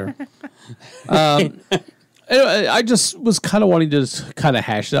 That's fair. Anyway, I just was kind of wanting to just kind of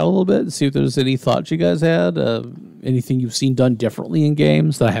hash it out a little bit and see if there's any thoughts you guys had, anything you've seen done differently in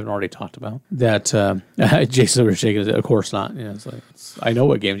games that I haven't already talked about. That Jason was shaking his head. Of course not. Yeah, I know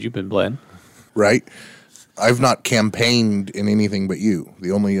what games you've been playing. Right? I've not campaigned in anything but you.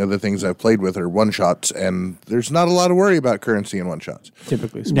 The only other things I've played with are one-shots, and there's not a lot of worry about currency in one-shots.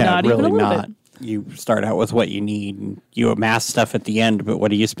 Typically, No, Not even a really little not. You start out with what you need, and you amass stuff at the end, but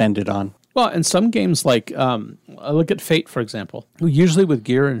what do you spend it on? Well, in some games, like I look at Fate, for example. Usually with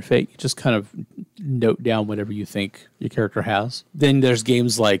gear and Fate, you just kind of note down whatever you think your character has. Then there's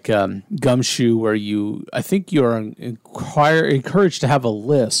games like Gumshoe, where I think you're encouraged to have a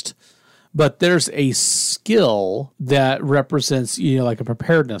list, but there's a skill that represents, like a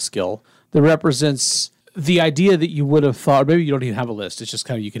preparedness skill that represents the idea that you would have thought. Maybe you don't even have a list. It's just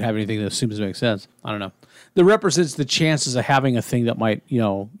kind of you can have anything that assumes it makes sense. I don't know. That represents the chances of having a thing that might,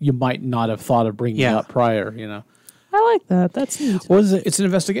 you might not have thought of bringing up prior. I like that. That's neat. What is it? It's an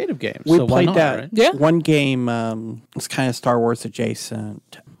investigative game. We so why played not, that right? Yeah. one game. It's kind of Star Wars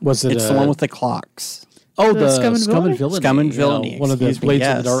adjacent. Was it? It's the one with the clocks. the the Scum and Scum and Villainy? Villainy. Scum and Villainy, one of the excuse me, Blades of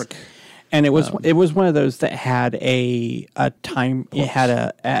yes. the Dark. And it was one of those that had a time. It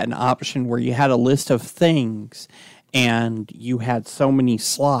had an option where you had a list of things, and you had so many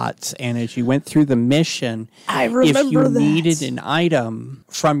slots. And as you went through the mission, I if remember you that. needed an item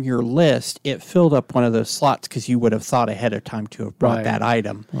from your list, it filled up one of those slots because you would have thought ahead of time to have brought Right. that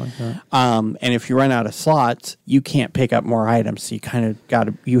item. And if you run out of slots, you can't pick up more items. So you kind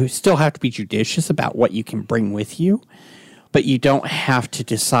of you still have to be judicious about what you can bring with you. But you don't have to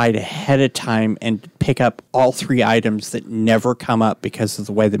decide ahead of time and pick up all 3 items that never come up because of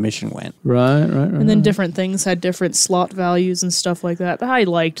the way the mission went. Right. And then different things had different slot values and stuff like that. I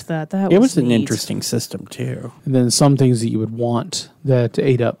liked that. It was an neat. interesting system, too. And then some things that you would want that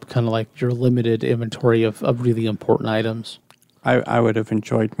ate up kind of like your limited inventory of really important items. I would have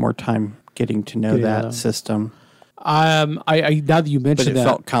enjoyed more time getting to know Yeah. that system. I now that you But mentioned it that,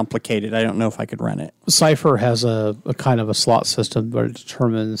 felt complicated. I don't know if I could run it. Cypher has a kind of a slot system where it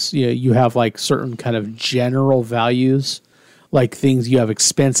determines you have like certain kind of general values, like things you have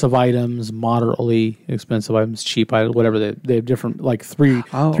expensive items, moderately expensive items, cheap items, whatever. They have different like three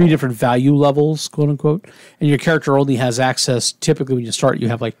different value levels, quote unquote. And your character only has access. Typically, when you start, you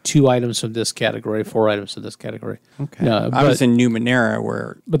have like 2 items from this category, 4 items from this category. Okay. I was in Numenera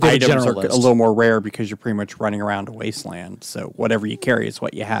where But they have a items are general list. a little more rare because you're pretty much running around a wasteland. So whatever you carry is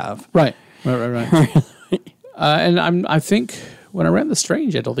what you have. Right. And I think when I ran the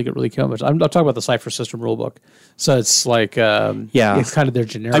Strange, I don't think it really came much. I'm talking about the Cypher system rulebook. So it's like, it's kind of their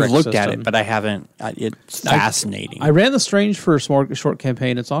generic I've looked at system. it, but I haven't. It's fascinating. I ran the Strange for a short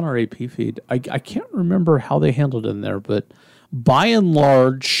campaign. It's on our AP feed. I can't remember how they handled it in there, but by and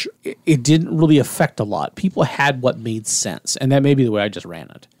large, it didn't really affect a lot. People had what made sense, and that may be the way I just ran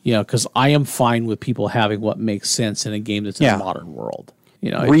it. Because I am fine with people having what makes sense in a game that's in a modern world.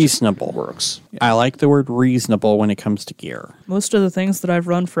 Reasonable works. Yeah. I like the word reasonable when it comes to gear. Most of the things that I've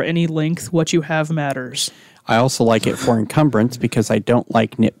run for any length, what you have matters. I also like it for encumbrance because I don't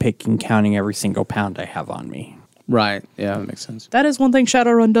like nitpicking counting every single pound I have on me. Right. Yeah, that makes sense. That is one thing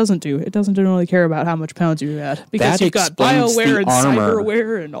Shadowrun doesn't do. It doesn't generally care about how much pounds you had. Because That you've got explains BioWare the and armor.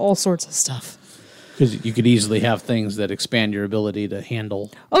 Cyberware and all sorts of stuff. Because you could easily have things that expand your ability to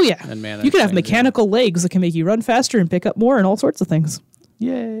handle. Oh, yeah. And manage You could have things, mechanical legs that can make you run faster and pick up more and all sorts of things.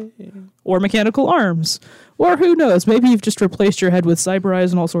 Yay. Or mechanical arms. Or who knows, maybe you've just replaced your head with cyber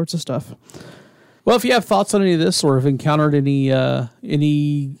eyes and all sorts of stuff. Well, if you have thoughts on any of this or have encountered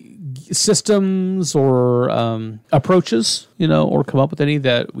any systems or approaches, or come up with any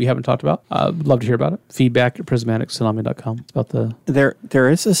that we haven't talked about, we'd love to hear about it. Feedback at prismatictsunami.com. About the There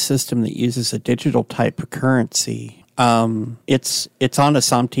is a system that uses a digital type of currency. It's on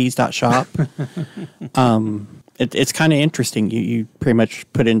asamtees.shop. It's kind of interesting. You pretty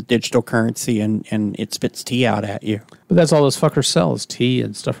much put in digital currency and it spits tea out at you. But that's all those fuckers sell is tea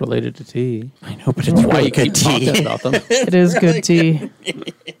and stuff related to tea. I know, but it's really good tea. Talking about them. It is good tea.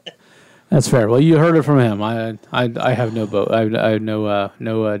 That's fair. Well, you heard it from him. I have no boat. I have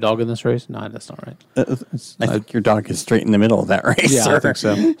no dog in this race. No, that's not right. I think your dog is straight in the middle of that race. Yeah, sir. I think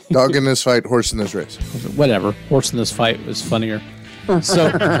so. Dog in this fight, horse in this race. Whatever. Horse in this fight was funnier.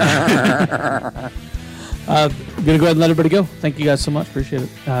 So, I'm going to go ahead and let everybody go. Thank you guys so much. Appreciate it.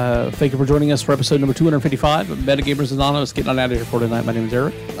 Thank you for joining us for episode number 255 of Metagamers Anonymous. Getting on out of here for tonight. My name is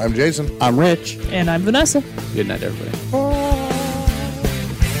Eric. I'm Jason. I'm Rich. And I'm Vanessa. Good night, everybody.